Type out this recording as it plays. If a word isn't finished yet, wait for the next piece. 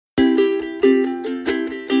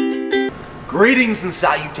Greetings and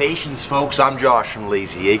salutations, folks. I'm Josh from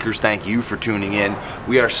Layzee Acres. Thank you for tuning in.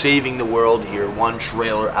 We are saving the world here, one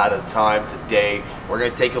trailer at a time. Today, we're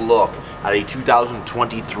going to take a look at a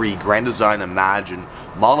 2023 Grand Design Imagine,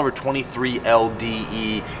 model number 23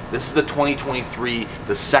 LDE. This is the 2023,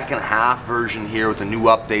 the second half version here with the new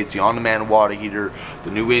updates, the on-demand water heater,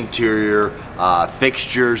 the new interior,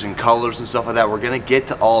 fixtures and colors and stuff like that. We're going to get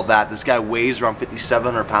to all that. This guy weighs around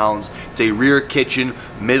 5,700 pounds. It's a rear kitchen,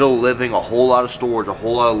 middle living, a whole lot of storage, a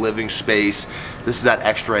whole lot of living space. This is that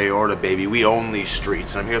extra Aorta, baby. We own these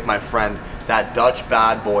streets. And I'm here with my friend, that Dutch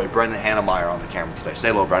bad boy, Brendan Hannemeyer, on the camera today. Say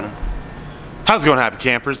hello, Brendan. How's it going, happy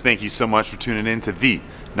campers? Thank you so much for tuning in to the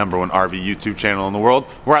 #1 RV YouTube channel in the world.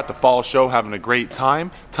 We're at the fall show having a great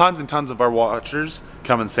time. Tons and tons of our watchers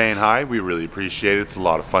come and saying hi. We really appreciate it. It's a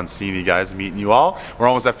lot of fun seeing you guys and meeting you all. We're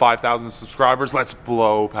almost at 5,000 subscribers. Let's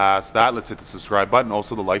blow past that. Let's hit the subscribe button,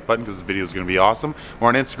 also the like button, because this video is going to be awesome. We're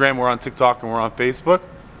on Instagram, we're on TikTok, and we're on Facebook.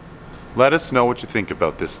 Let us know what you think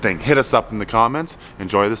about this thing. Hit us up in the comments.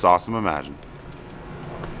 Enjoy this awesome Imagine.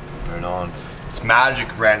 Right on. It's magic,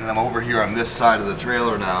 Brandon. I'm over here on this side of the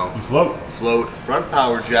trailer now. You float. Float, front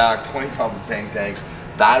power jack, 20-pound tank tanks,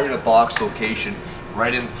 battery in a box location,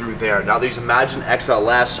 right in through there. Now these Imagine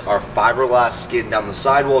XLS are fiberglass skin down the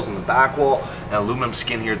sidewalls and the back wall, and aluminum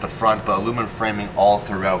skin here at the front, but aluminum framing all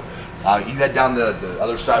throughout. You head down the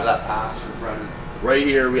other side of that pass here, Brandon. Right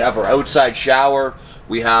here we have our outside shower.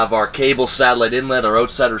 We have our cable satellite inlet, our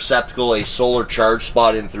outside receptacle, a solar charge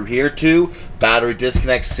spot in through here too. Battery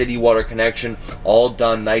disconnect, city water connection, all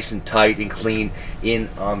done nice and tight and clean in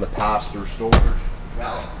on the pass-through storage.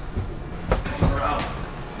 Now, coming around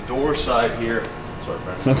the door side here. Sorry,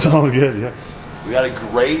 Brandon. That's all good, yeah. We got a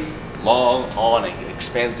great long awning. It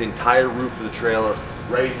expands the entire roof of the trailer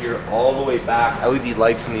right here all the way back. LED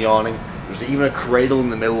lights in the awning. There's even a cradle in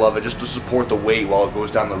the middle of it just to support the weight while it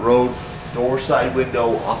goes down the road. Door side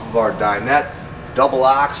window off of our dinette. Double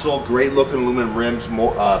axle, great looking aluminum rims,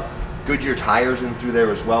 Goodyear tires in through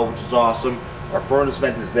there as well, which is awesome. Our furnace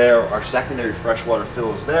vent is there. Our secondary freshwater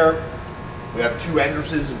fill is there. We have two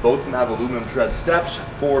entrances, and both of them have aluminum tread steps,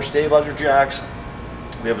 4 stabilizer jacks.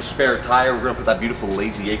 We have a spare tire. We're going to put that beautiful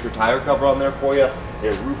Layzee Acre tire cover on there for you.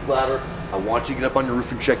 A roof ladder. I want you to get up on your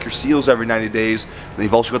roof and check your seals every 90 days. And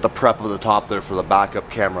you've also got the prep at the top there for the backup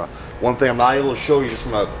camera. One thing I'm not able to show you just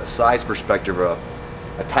from a size perspective, or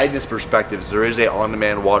a tightness perspective, is there is a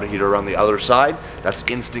on-demand water heater around the other side. That's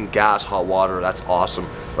instant gas hot water. That's awesome.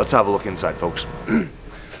 Let's have a look inside, folks.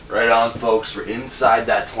 Right on, folks. We're inside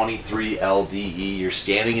that 23 LDE. You're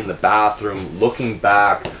standing in the bathroom, looking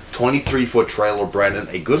back. 23-foot trailer, Brendan.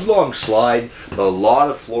 A good long slide, but a lot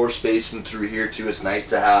of floor space in through here too. It's nice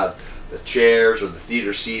to have the chairs or the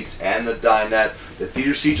theater seats and the dinette. The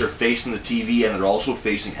theater seats are facing the TV, and they're also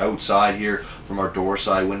facing outside here from our door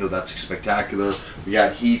side window. That's spectacular. We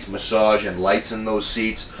got heat, massage, and lights in those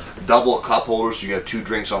seats. Double cup holders, so you have 2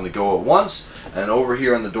 drinks on the go at once. And over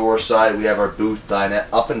here on the door side, we have our booth dinette,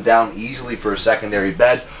 up and down easily for a secondary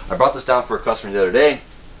bed. I brought this down for a customer the other day,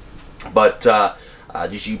 but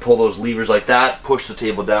just you pull those levers like that, push the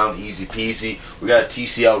table down, easy peasy. We got a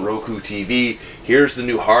TCL Roku TV. Here's the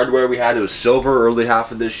new hardware we had. It was silver early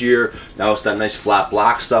half of this year. Now it's that nice flat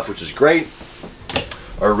black stuff, which is great.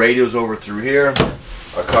 Our radio's over through here.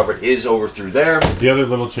 Our cupboard is over through there. The other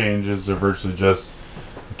little changes are virtually just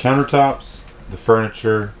the countertops, the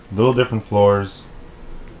furniture, little different floors.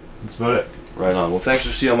 That's about it. Right on. Well, thanks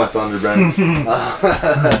for stealing my thunder, Brendan.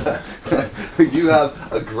 We do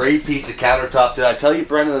have a great piece of countertop. Did I tell you,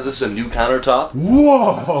 Brendan, that this is a new countertop?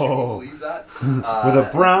 Whoa! Can you believe that? With a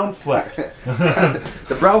brown fleck.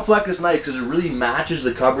 The brown fleck is nice because it really matches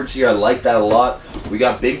the cupboards here. I like that a lot. We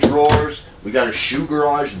got big drawers. We got a shoe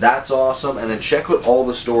garage. That's awesome. And then check out all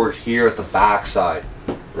the storage here at the back side,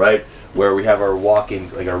 right? Where we have our walk-in,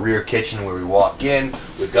 like our rear kitchen where we walk in.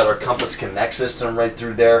 We've got our Compass Connect system right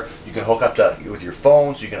through there. You can hook up to with your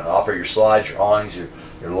phone, so you can operate your slides, your awnings, your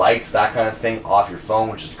lights, that kind of thing off your phone,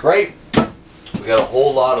 which is great. We got a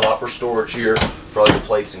whole lot of upper storage here for all your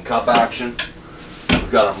plates and cup action.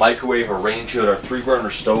 We've got a microwave, a range hood, our 3-burner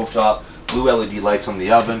stovetop, blue LED lights on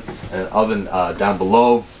the oven, and an oven down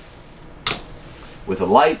below with a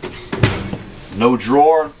light. No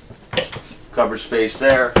drawer. Cupboard space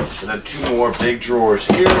there, and then 2 more big drawers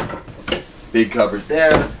here, big cupboard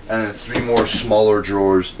there, and then 3 more smaller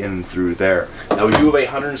drawers in through there. Now we do have a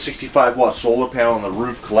 165-watt solar panel on the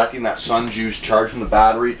roof collecting that sun juice, charging the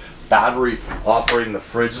battery operating the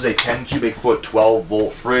fridge. This is a 10 cubic foot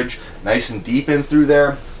 12-volt fridge, nice and deep in through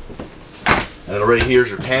there. And then right here's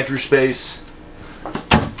your pantry space,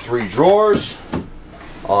 3 drawers.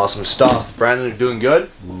 Awesome stuff. Brandon, you're doing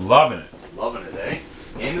good? Loving it. Loving it, eh?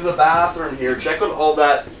 In into the bathroom here. Check out all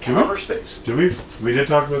that counter space. Did we? We did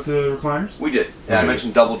talk about the recliners? We did. Yeah, I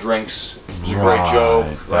mentioned double drinks. It was a Right, great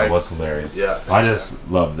joke. Right? That was hilarious. Yeah. I just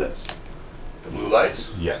love this. The blue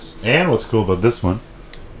lights? Yes. And what's cool about this one,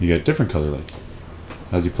 you get different color lights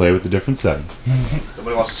as you play with the different settings.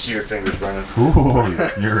 Nobody wants to see your fingers, Brendan. Ooh,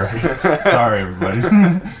 you're right. Sorry, everybody.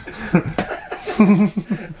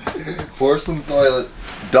 Porcelain toilet.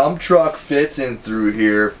 Dump truck fits in through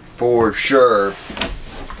here for sure.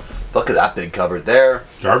 Look at that big cupboard there.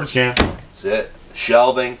 Garbage can. That's it.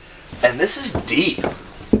 Shelving. And this is deep.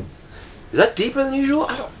 Is that deeper than usual?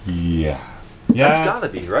 I don't. Yeah. That's gotta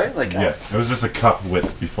be, right? Like. Yeah. It was just a cup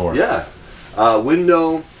width before. Yeah.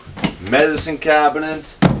 Window, medicine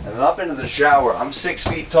cabinet, and then up into the shower. I'm 6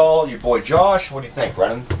 feet tall. Your boy Josh. What do you think,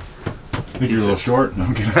 Brennan? I think you're a little short. No,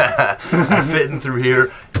 I'm kidding. I'm fitting through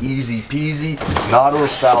here. Easy peasy. Nador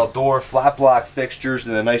style door, flat black fixtures,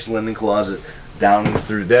 and a nice linen closet down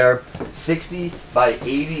through there. 60 by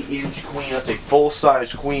 80 inch queen. That's a full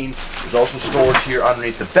size queen. There's also storage here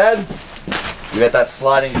underneath the bed. You got that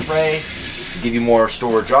sliding tray to give you more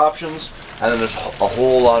storage options. And then there's a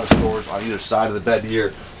whole lot of storage on either side of the bed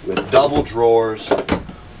here with double drawers,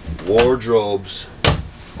 wardrobes,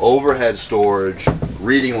 overhead storage,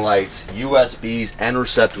 reading lights, USBs, and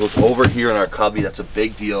receptacles over here in our cubby. That's a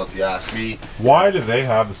big deal if you ask me. Why do they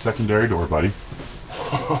have the secondary door, buddy?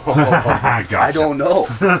 Gotcha. I don't know.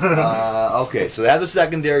 Okay, so they have the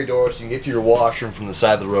secondary door so you can get to your washroom from the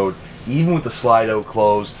side of the road, even with the slide out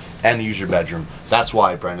closed, and use your bedroom. That's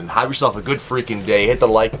why, Brendan. Have yourself a good freaking day. Hit the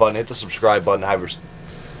like button, hit the subscribe button. Have your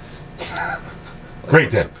great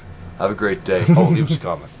day. Have a great day. Oh, leave us a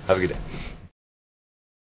comment. Have a good day.